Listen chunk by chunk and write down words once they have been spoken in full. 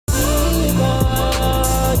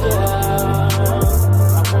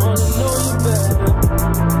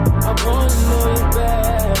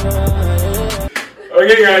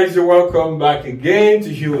Okay, guys, you're welcome back again to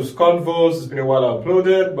Hugh's Convos. It's been a while I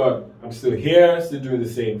uploaded, but I'm still here, still doing the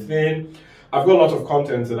same thing. I've got a lot of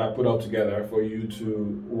content that I put up together for you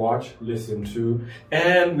to watch, listen to,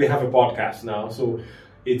 and we have a podcast now. So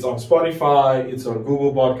it's on Spotify, it's on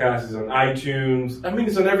Google Podcasts, it's on iTunes. I mean,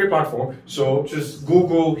 it's on every platform. So just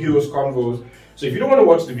Google Hugh's Convos. So if you don't want to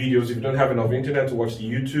watch the videos, if you don't have enough internet to watch the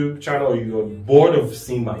YouTube channel, or you're bored of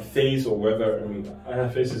seeing my face or whether, I mean, my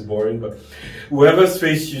face is boring, but whoever's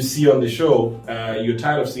face you see on the show, you're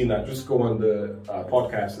tired of seeing that, just go on the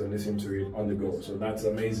podcast and listen to it on the go. So that's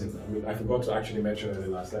amazing. I mean, I forgot to actually mention it in the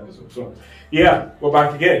last episode. So yeah, we're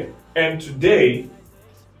back again. And today,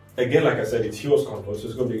 again, like I said, it's Hugh's Convo, so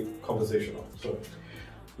it's going to be conversational. So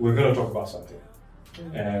we're going to talk about something.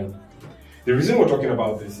 And the reason we're talking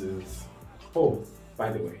about this is, oh,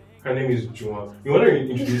 by the way, her name is Juwan. You want to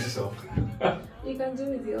introduce yourself? You can do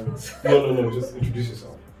with the others. No, just introduce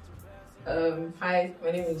yourself. Hi,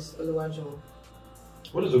 my name is Oluwajuwon.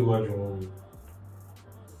 What does Oluwajuwon mean?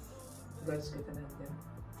 God is greater than them.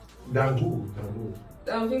 Than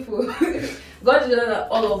who? People. God is greater than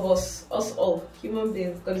all of us all, human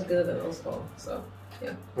beings. God is greater than us all. So,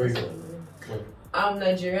 yeah. Where are you from? I'm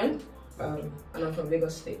Nigerian, and I'm from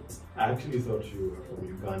Lagos State. I actually thought you were from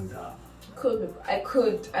Uganda. I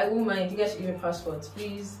won't mind. You guys should give me passports,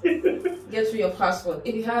 please. Get through your passport.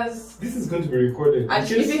 If it has, this is going to be recorded.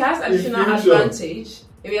 If it has additional advantage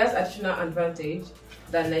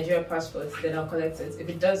than Nigeria passport, then I'll collect it. If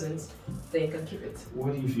it doesn't, then you can keep it.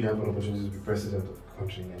 What if you have an opportunity to be president of the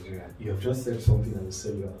country, Nigeria? You have just said something and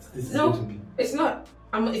sell you out. This is going to be. It's not.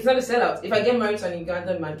 It's not a sellout. If I get married to an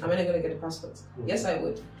Ugandan man, am I not going to get a passport? Yes, I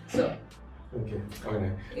would. So. Okay.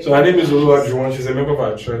 So her name is Oluwajuwon. She's a member of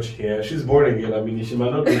our church here. She's born again. I mean, she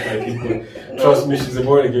might not look like it, but trust me, she's a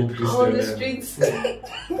born again Christian. On the streets.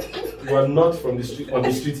 You are not from the street. On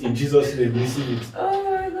the streets, in Jesus' name, receive it. Oh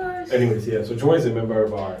my gosh. Anyways, yeah. So Juwon is a member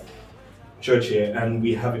of our church here, and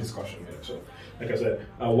we have a discussion here. So, like I said,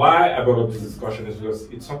 why I brought up this discussion is because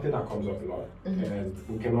it's something that comes up a lot, and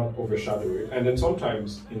we cannot overshadow it. And then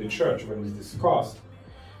sometimes in the church, when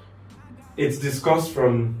it's discussed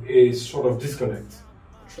from a sort of disconnect.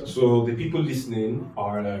 True. So the people listening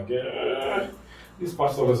are like, this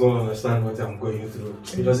pastor doesn't understand what I'm going through.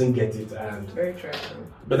 He doesn't get it. And very true.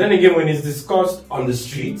 But then again, when it's discussed on the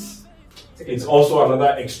streets, it's also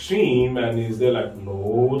another extreme, and is there like,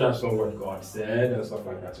 no, that's not what God said, and stuff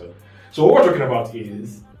like that. So what we're talking about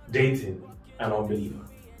is dating an unbeliever.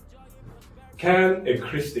 Can a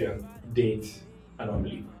Christian date an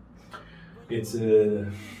unbeliever? It's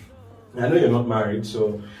I know you're not married,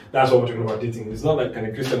 so that's what we're talking about dating. It's not like, can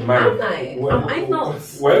a Christian marry? I'm not.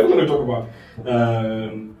 We're going to talk about,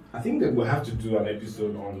 I think that we'll have to do an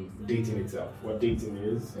episode on dating itself. What dating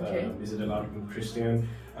is. Okay. Is it allowed in Christian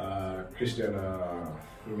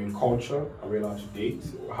culture? Are we allowed to date?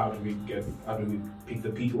 How do we pick the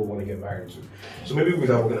people we want to get married to? So maybe with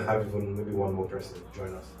that, we're going to have maybe one more person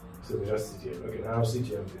join us. So we just sit here. Okay, now I'll sit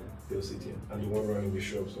here. They'll sit here, and the one running the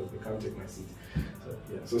show, so they can't take my seat. So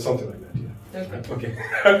yeah, so something like that. Yeah. Okay.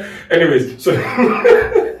 Anyways, so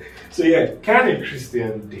yeah, can a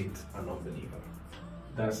Christian date an unbeliever?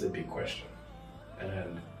 That's a big question,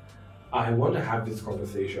 and I want to have this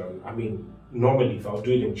conversation. I mean, normally if I was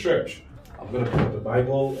doing it in church, I'm going to pick up the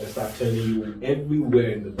Bible and start telling you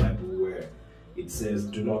everywhere in the Bible where it says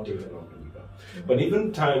do not date an unbeliever. But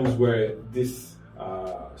even times where these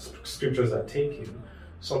scriptures are taken,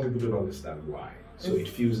 some people don't understand why. So it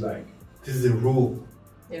feels like this is a rule.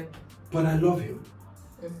 Yeah. But I love him.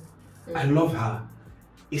 I love her.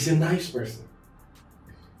 He's a nice person.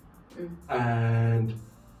 And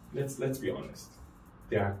let's be honest.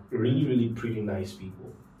 There are really, really pretty nice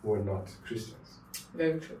people who are not Christians.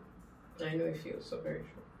 Very true. I know it feels so very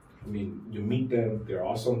true. I mean, you meet them, they're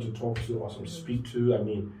awesome to talk to, awesome to speak to. I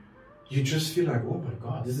mean, you just feel like, oh my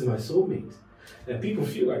God, this is my soulmate. And people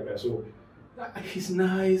feel like that. So he's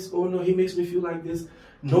nice. Oh no, he makes me feel like this.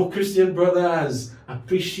 No Christian brother has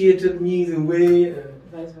appreciated me the way.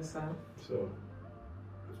 Vice versa. So,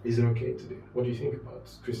 is it okay today? What do you think about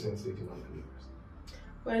Christians dating unbelievers?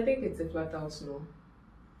 Well, I think it's a flat out no.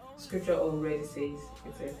 Scripture already says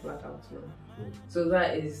it's a flat out no. So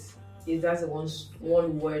that is, if that's the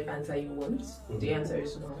one word answer you want, the answer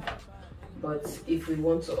is no. But if we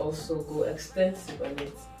want to also go extensive on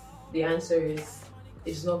it, the answer is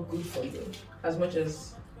it's not good for you. As much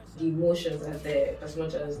as the emotions are there, as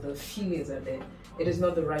much as the feelings are there, it is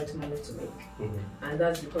not the right move to make. And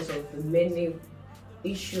that's because of the many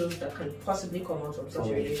issues that can possibly come out from such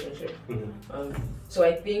a relationship. So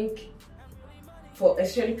I think for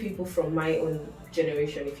especially people from my own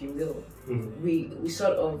generation, if you will, we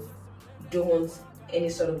sort of don't want any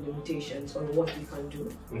sort of limitations on what we can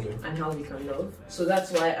do and how we can love. So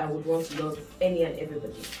that's why I would want to love any and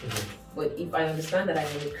everybody. But if I understand that I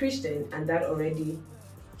am a Christian and that already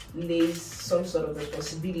lays some sort of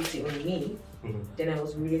responsibility on me, then I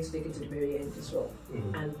was willing to take it to the very end as well.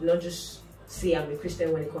 And not just say I'm a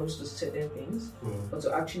Christian when it comes to certain things, but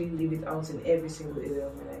to actually live it out in every single area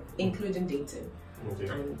of my life, including dating.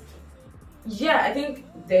 And yeah, I think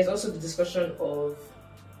there's also the discussion of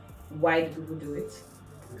why do people do it?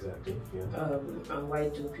 Exactly. Yeah. And why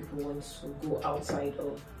do people want to go outside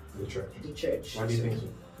of the church? Why do you think so?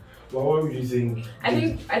 Well, what would you think?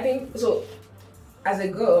 I think so. As a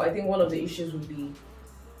girl, I think one of the issues would be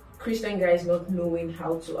Christian guys not knowing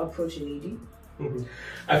how to approach a lady.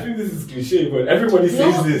 I think this is cliche, but everybody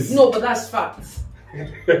says this. No, but that's facts.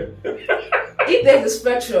 If there's a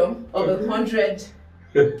spectrum of 100,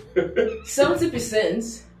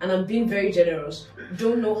 70%, and I'm being very generous,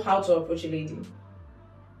 don't know how to approach a lady.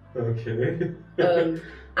 Okay.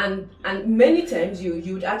 And many times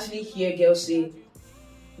you would actually hear girls say,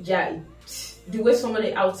 yeah, the way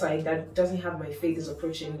somebody outside that doesn't have my faith is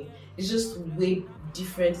approaching me, it's just way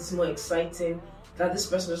different, it's more exciting, that this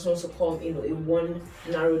person just wants to come in one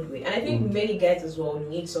narrowed way. And I think many guys as well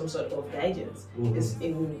need some sort of guidance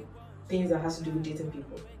in things that has to do with dating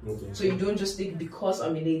people. So you don't just think because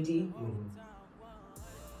I'm a lady,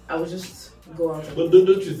 I will just go out. But don't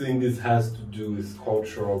you think this has to do with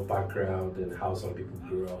cultural background and how some people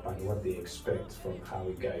grew up and what they expect from how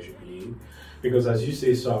a guy should behave? Because as you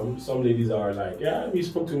say, some ladies are like, yeah, you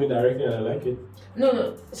spoke to me directly and I like it.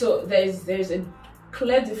 No. So there's a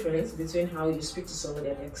clear difference between how you speak to somebody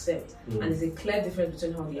and they accept, and there's a clear difference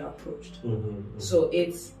between how they are approached. So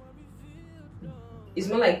it's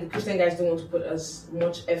more like the Christian guys don't want to put as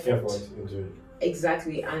much effort into it.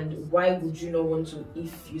 Exactly. And why would you not want to?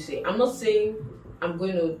 If you say, I'm not saying I'm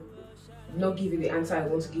going to not give you the answer I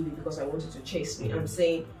want to give you because I want you to chase me. I'm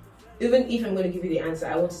saying even if I'm going to give you the answer,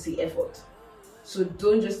 I want to see effort. So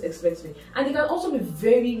don't just expect me. And they can also be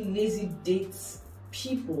very lazy dates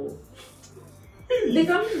people. They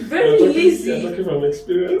can be very lazy. You're talking from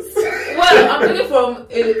experience. Well, I'm talking from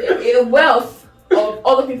a wealth of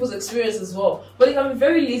other people's experience as well. But they can be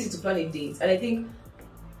very lazy to plan a date. And I think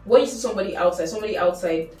when you see somebody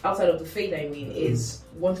outside of the faith, I mean, is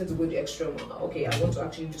wanting to go the extra mile. Okay, I want to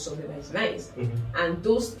actually do something that is nice. And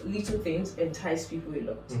those little things entice people a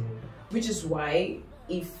lot. Which is why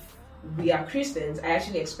if we are Christians, I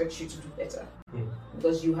actually expect you to do better.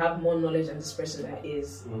 Because you have more knowledge than this person that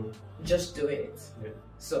is just doing it.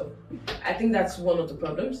 So I think that's one of the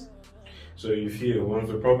problems. So you feel one of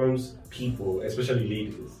the problems, people, especially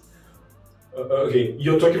ladies. Okay,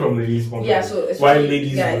 you're talking from the ladies' point. Yeah, so why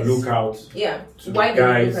ladies guys, will look out to why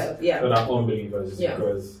guys that are unbelievers is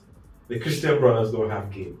because the Christian brothers don't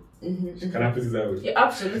have game. Can I put it that way? Yeah,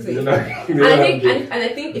 absolutely. And I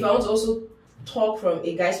think if I want to also talk from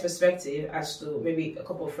a guy's perspective as to maybe a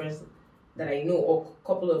couple of friends that I know or a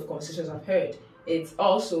couple of conversations I've heard, it's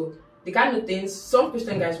also the kind of things some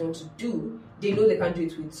Christian guys want to do, they know they can't do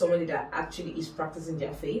it with somebody that actually is practicing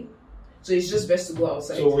their faith. So it's just best to go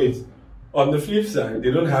outside. So wait, on the flip side,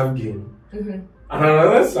 they don't have game. And on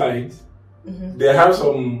another side, they have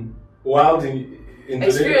some wild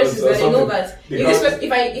experiences that I know that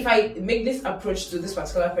if I make this approach to this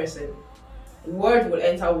particular person, word will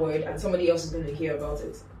enter word and somebody else is going to hear about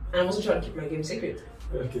it. And I'm also trying to keep my game secret.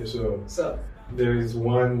 Okay, so there's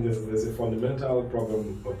a fundamental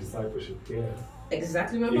problem of discipleship here.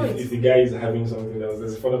 Exactly my point. If the guy is having something else,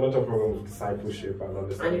 there's a fundamental problem with discipleship and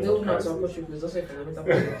understanding. And you don't know how to approach people, it's also a fundamental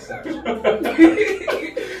problem.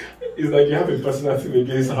 It's like you have a personal thing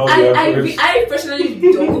against how they approach. I personally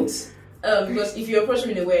don't. Because if you approach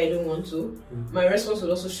me in a way I don't want to, my response will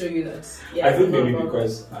also show you that. Yeah, I think maybe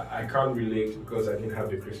because I can't relate because I didn't have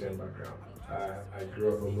the Christian background. I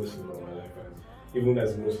grew up a Muslim all my life, and even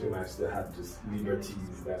as a Muslim, I still had these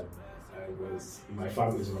liberties that my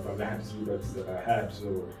family had these liberties that I had.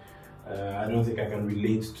 So I don't think I can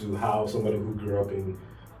relate to how somebody who grew up in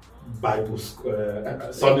Bible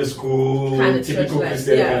Sunday school, kind of typical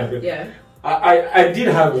Christian kind of. Yeah. I did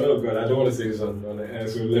have, oh God, I don't want to say this on the air,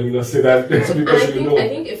 so let me not say that. Because I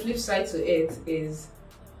think a flip side to it is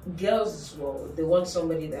girls as well, they want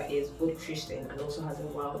somebody that is both Christian and also has a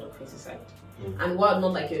wild or crazy side. And wild,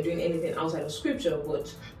 not like you're doing anything outside of scripture,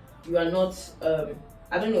 but you are not,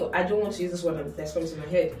 I don't know, I don't want to use this word that's coming to my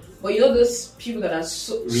head, but you know those people that are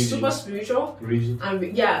super spiritual? Rigid.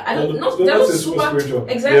 And yeah, I don't know. They're not super spiritual.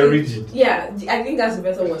 Exactly. They're rigid. Yeah, I think that's the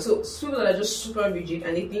better one. So people that are just super rigid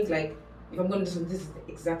and they think like, if I'm going to do something, this is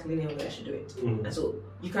exactly the way I should do it. And so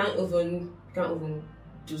you can't even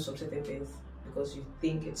do some certain things because you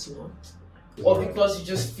think it's not. or Right. because you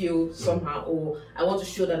just feel somehow, or I want to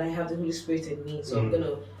show that I have the Holy Spirit in me, so I'm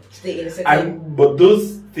gonna stay in a certain. But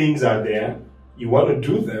those things are there. You want to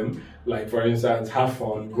do them, like for instance, have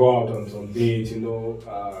fun, go out on some dates,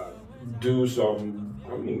 do some.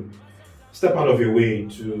 Step out of your way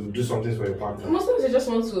to do something for your partner. Most times you just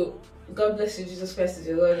want to. God bless you, Jesus Christ is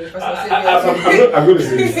your Lord and First and I'm going to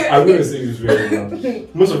say this. I'm going to say this very well.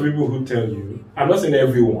 Most of the people who tell you, I'm not saying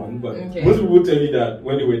everyone, but most people tell you that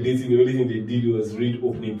when they were dating, the only thing they did was read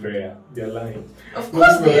opening prayer. They're lying. Of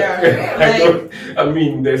course they are.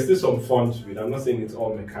 There's still some fun to it. I'm not saying it's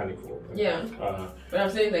all mechanical. But I'm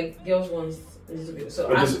saying like girls want a little bit. So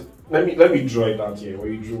let me draw it out here. Where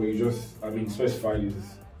you just specify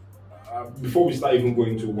this. Before we start even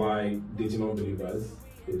going to why dating unbelievers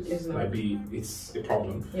it's a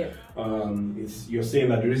problem. You're saying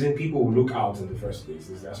that the reason people look out in the first place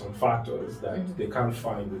is there are some factors that they can't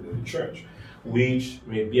find within the church, which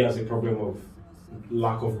may be as a problem of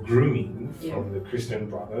lack of grooming from the Christian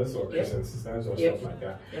brothers or Christian sisters or stuff like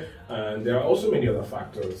that. And there are also many other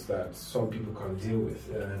factors that some people can deal with.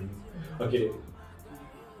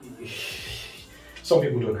 Some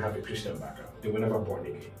people don't have a Christian background. They were never born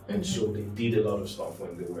again. And so they did a lot of stuff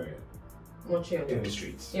when they were in the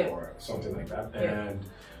streets or something like that. And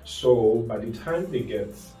so by the time they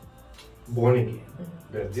get born again,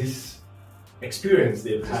 there's this experience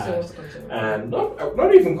they've had, and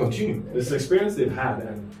not even continue. This experience they've had,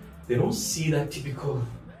 and they don't see that typical.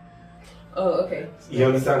 Oh, okay. You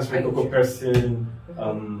understand? Typical person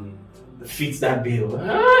fits that bill.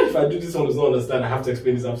 If I do this one, does not understand. I have to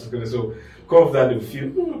explain this absolutely. So, because of that, they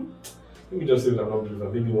feel. Let me just say that I'm not believer.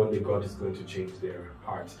 Maybe one day God is going to change their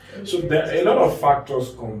hearts. So there are a lot of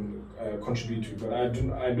factors contribute to it, but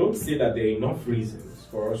I don't say that there are enough reasons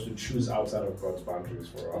for us to choose outside of God's boundaries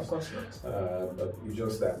for us. Of course not. But it's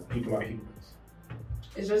just that people are humans.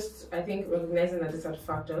 It's just, I think, recognizing that these are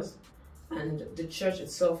factors, and the church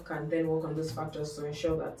itself can then work on those factors to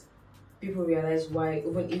ensure that people realize why,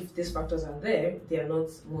 even if these factors are there, they are not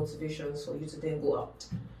motivations for you to then go out.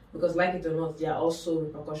 Because like it or not, there are also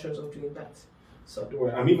repercussions of doing that. So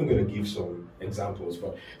I'm even going to give some examples,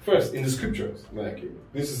 but first, in the scriptures,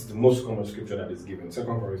 this is the most common scripture that is given, 2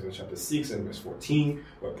 Corinthians chapter 6 and verse 14,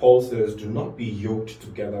 where Paul says, "Do not be yoked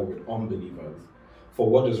together with unbelievers, for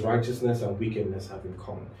what does righteousness and wickedness have in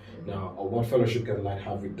common? Now, or what fellowship can light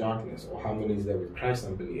have with darkness, or harmony is there with Christ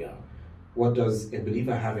and Belial? What does a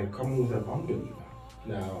believer have in common with an unbeliever?"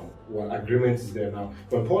 Now, what agreement is there now?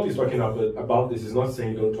 When Paul is talking about this, he's not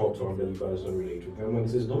saying don't talk to unbelievers, don't relate with them. When he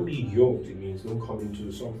says don't be yoked, it means don't come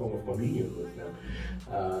into some form of communion with them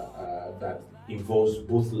that involves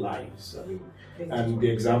both lives. And the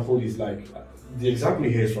example is the example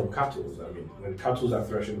here is from cattle. When cattle are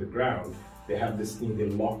threshing the ground, they have this thing, they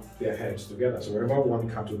lock their heads together. So wherever one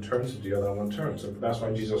cattle turns to the other one turns. So that's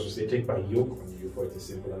why Jesus will say, "Take my yoke on you, for it is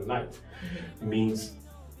simple and light." It means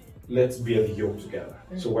let's bear the yoke together.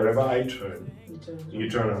 So wherever I turn, you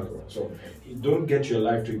turn as well. So you don't get your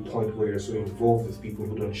life to a point where you're so involved with people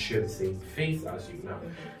who don't share the same faith as you. Now,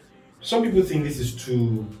 some people think this is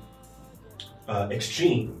too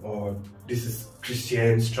extreme, or this is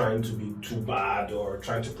Christians trying to be too bad, or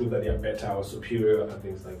trying to prove that they are better or superior and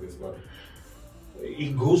things like this. But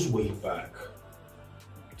it goes way back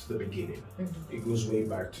to the beginning. It goes way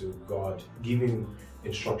back to God giving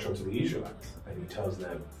instruction to the Israelites, and He tells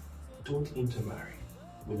them, don't intermarry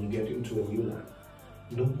when you get into a new land.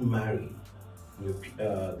 Don't marry with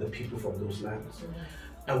the people from those lands.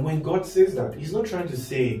 And when God says that, He's not trying to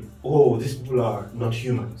say, oh, these people are not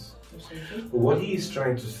humans. What He is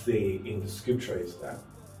trying to say in the scripture is that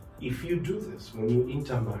if you do this, when you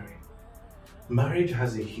intermarry, marriage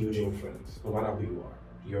has a huge influence, no matter who you are.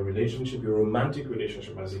 Your relationship, your romantic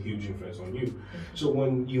relationship has a huge influence on you. So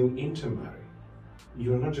when you intermarry,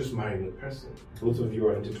 you're not just marrying a person. Both of you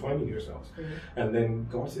are intertwining yourselves. And then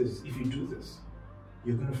God says, if you do this,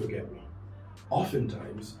 you're going to forget me.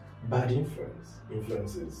 Oftentimes, bad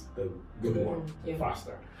influences the good one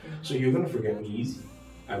faster. So you're going to forget me easy.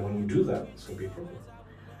 And when you do that, it's going to be a problem.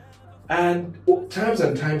 And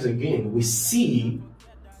times again, we see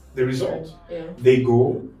the result. They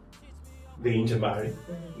go, they intermarry.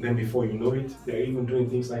 Then before you know it, they're even doing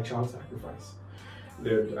things like child sacrifice.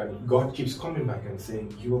 God keeps coming back and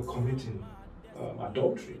saying, you are committing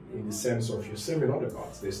adultery, in the sense of you're serving other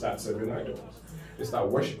gods. They start serving idols. They start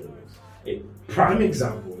worshiping them. A prime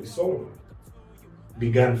example is Solomon.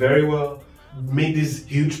 Began very well, made this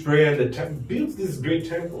huge prayer, and built this great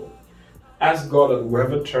temple. Asked God that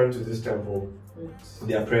whoever turned to this temple,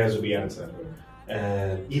 their prayers will be answered.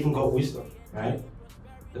 And even got wisdom, right?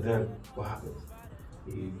 But then, what happened?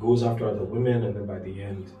 He goes after other women, and then by the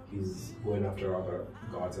end, he's going after other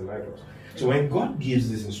gods and idols. So when God gives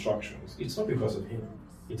these instructions, it's not because of him.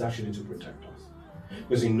 It's actually to protect us.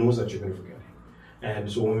 Because he knows that you're going to forget him.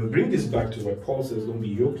 And so when we bring this back to what Paul says, don't be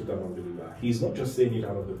yoked to that unbeliever, he's not just saying it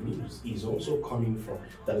out of the blues. He's also coming from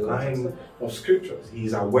the line of scriptures.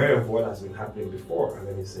 He's aware of what has been happening before, and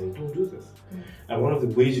then he's saying, don't do this. And one of the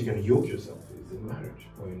ways you can yoke yourself is in marriage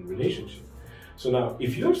or in relationship. So now,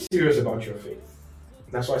 if you're serious about your faith,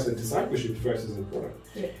 that's why I said discipleship first is important.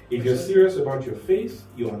 Yeah, if you're serious about your faith,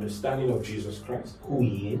 your understanding of Jesus Christ, who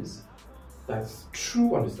he is, that's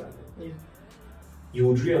true understanding. Yeah. You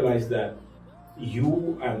would realize that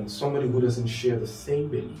you and somebody who doesn't share the same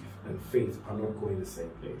belief and faith are not going the same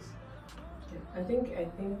place. Yeah, I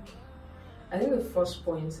think the first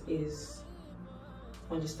point is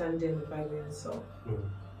understanding the Bible itself.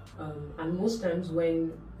 And most times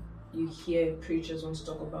when you hear preachers want to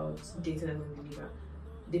talk about dating an unbeliever,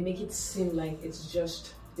 they make it seem like it's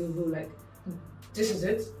just a rule, like this is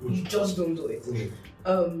it, you just don't do it.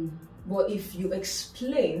 But if you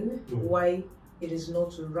explain why it is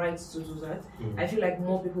not right to do that, I feel like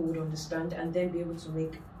more people would understand and then be able to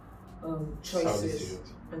make choices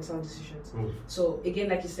and sound decisions. So again,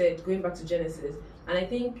 like you said, going back to Genesis, and I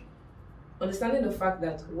think understanding the fact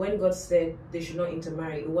that when God said they should not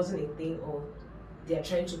intermarry, it wasn't a thing of they are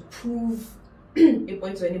trying to prove a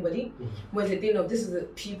point to anybody, but it's a thing of this is the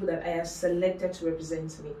people that I have selected to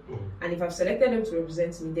represent me. And if I've selected them to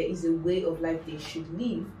represent me, there is a way of life they should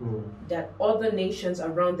live that other nations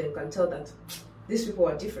around them can tell that these people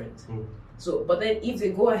are different. So, but then if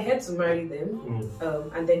they go ahead to marry them,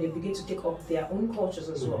 and then they begin to take up their own cultures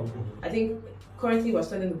as well. I think currently we're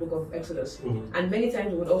studying the book of Exodus, and many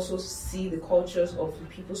times we would also see the cultures of the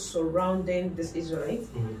people surrounding this Israelites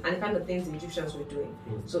and the kind of things the Egyptians were doing.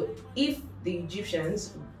 So if the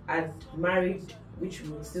Egyptians had married, which we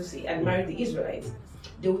would still see, had married the Israelites,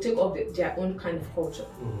 they would take up their own kind of culture.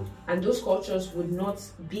 And those cultures would not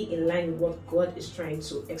be in line with what God is trying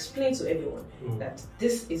to explain to everyone, that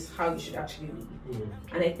this is how you should actually live.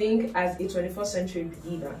 And I think as a 21st century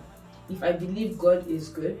believer, if I believe God is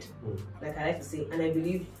good, like I like to say, and I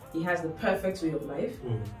believe he has the perfect way of life,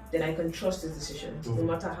 then I can trust his decisions, no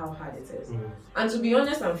matter how hard it is. And to be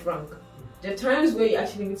honest and frank, there are times where you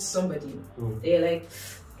actually meet somebody, they're like,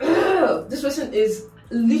 this person is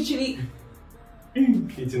literally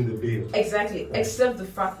hitting the bill. Exactly, except the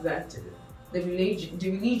fact that the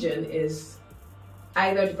religion is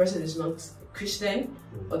either the person is not Christian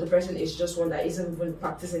or the person is just one that isn't even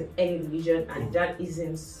practicing any religion, and that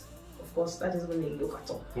isn't, of course, that isn't when they look at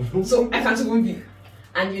all. So I can't even be.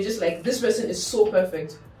 And you're just like, this person is so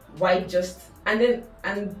perfect, why just... And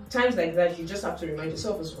times like that, you just have to remind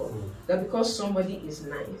yourself as well that because somebody is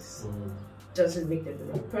nice doesn't make them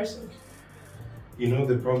the right person. You know,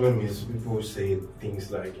 the problem is people say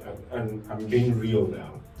things like, and I'm being real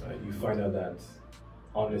now, you find out that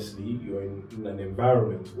honestly you're in an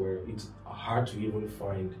environment where it's hard to even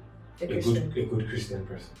find a good Christian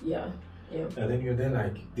person. Yeah. And then you're there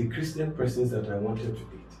like, the Christian persons that I wanted to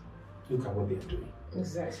date, look at what they're doing.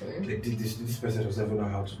 Exactly. This person doesn't even know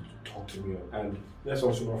how to talk to me. And let's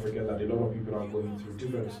also not forget that a lot of people are going through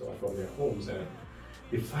different stuff from their homes, and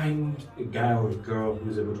they find a guy or a girl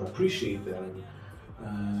who's able to appreciate them,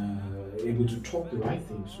 able to talk the right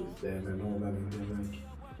things with them and all that, and they're like,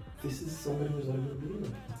 this is somebody who's not even a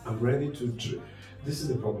believer. I'm ready to... This is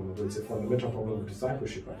the problem. It's a fundamental problem of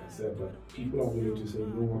discipleship, like I said, but people are willing to say, you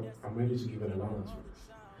know what, I'm ready to give an allowance for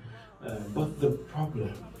this. But the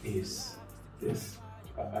problem is this.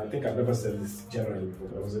 I think I've never said this generally before.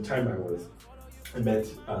 There was a time I met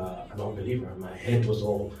an unbeliever, and my head was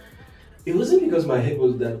all... It wasn't because my head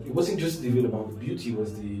was that... It wasn't just even about the beauty, it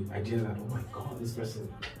was the idea that, oh my God, this person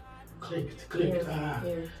clicked. Yeah.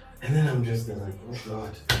 And then I'm just like, oh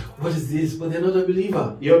God, what is this? But they're not a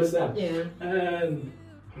believer. You understand? Yeah. And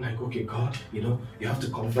I'm like, okay, God, you know, you have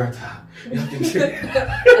to convert her. You have to change.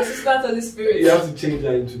 As a start of the spirit. You have to change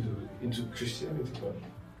her into Christianity, but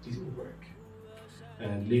it didn't work.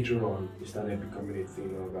 And later on, it started becoming a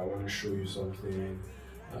thing of, I want to show you something.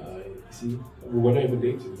 See, we were not even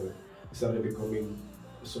dating, but it started becoming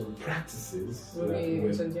some practices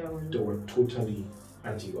that were totally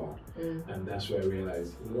anti-God. And that's where I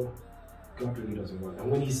realized, you know, God really doesn't want. And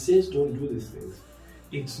when he says don't do these things,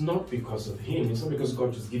 it's not because of him. It's not because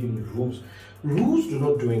God is giving you rules. Rules do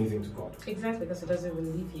not do anything to God. Exactly, because he doesn't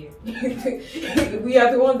even live here. We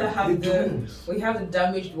are the one that have the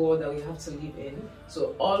damaged world that we have to live in.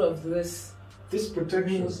 So all of this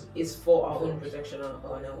protection is for our own protection and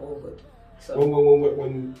our own good. So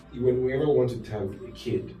when we ever want to tell a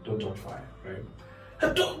kid, don't touch fire, right?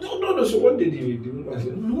 No. So one day the woman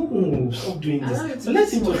said, no, stop doing this. So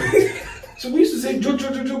Let him touch it. So we used to say,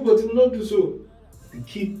 Jojo, but he will not do so. The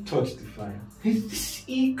kid touched the fire.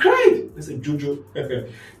 He cried. I said, Jojo.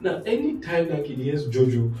 Now, anytime that kid hears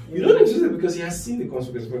Jojo, you don't need to say it because he has seen the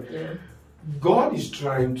consequences. But God is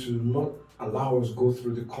trying to not allow us go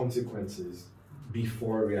through the consequences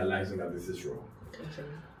before realizing that this is wrong. Okay.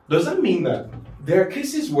 Does that mean that there are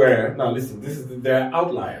cases where, now listen, there are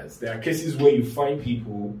outliers. There are cases where you find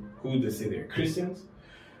people who they say they're Christians,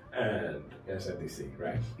 and that's what they say,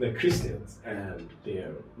 right? They're Christians and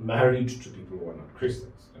they're married to people who are not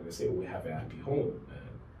Christians, and they say, we have a happy home.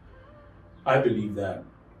 And I believe that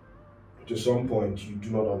to some point you do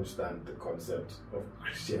not understand the concept of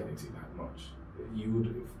Christianity that much. You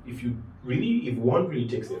would, if one really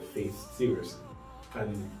takes their faith seriously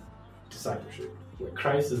and discipleship, where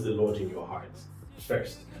Christ is the Lord in your heart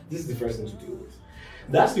first, this is the first thing to deal with.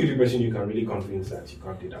 That's the only person you can really convince that you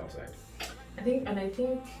can't date outside. I think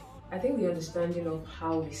the understanding of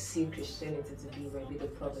how we see Christianity to be might be the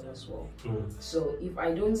problem as well. So if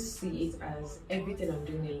I don't see it as everything I'm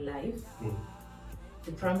doing in life,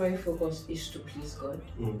 the primary focus is to please God.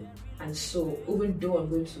 And so even though I'm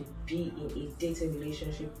going to be in a dating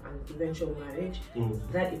relationship and eventual marriage,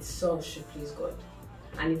 that itself should please God.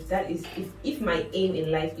 And if my aim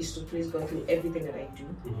in life is to please God through everything that I do,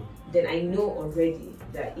 then I know already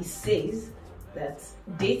that it says that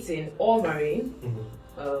dating or marrying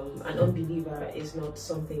an unbeliever is not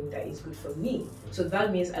something that is good for me. So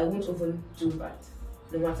that means I won't even do that,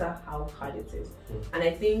 no matter how hard it is. And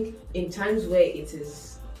I think in times where it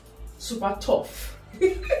is super tough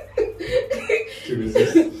to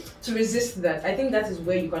resist that, I think that is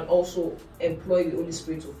where you can also employ the Holy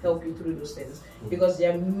Spirit to help you through those things. Because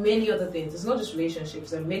there are many other things. It's not just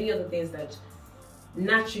relationships. There are many other things that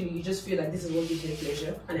naturally you just feel like this is what gives me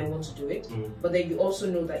pleasure and I want to do it. But then you also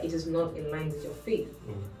know that it is not in line with your faith.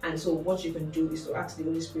 And so what you can do is to ask the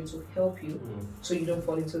Holy Spirit to help you so you don't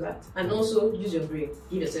fall into that. And also use your brain,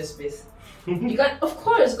 give yourself space. You can, of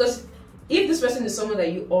course, because if this person is someone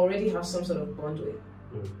that you already have some sort of bond with,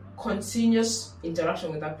 continuous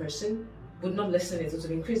interaction with that person would not lessen it, it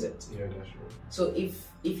would increase it. Yeah, that's true. So if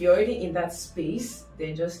you're already in that space,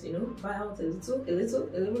 then just buy out a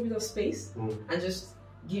little bit of space and just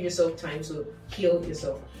give yourself time to heal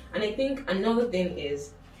yourself. And I think another thing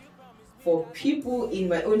is for people in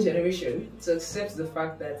my own generation to accept the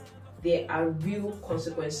fact that there are real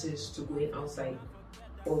consequences to going outside,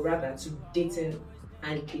 or rather to dating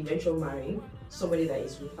and eventual marrying somebody that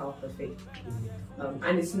is without the faith.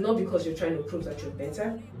 And it's not because you're trying to prove that you're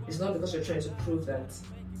better. It's not because you're trying to prove that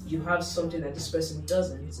you have something that this person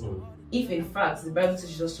doesn't. If in fact the Bible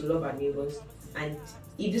teaches us to love our neighbors, and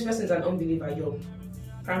if this person is an unbeliever, your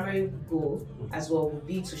primary goal as well would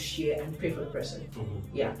be to share and pray for the person.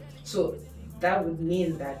 Yeah. So that would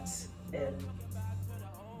mean that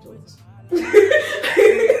don't.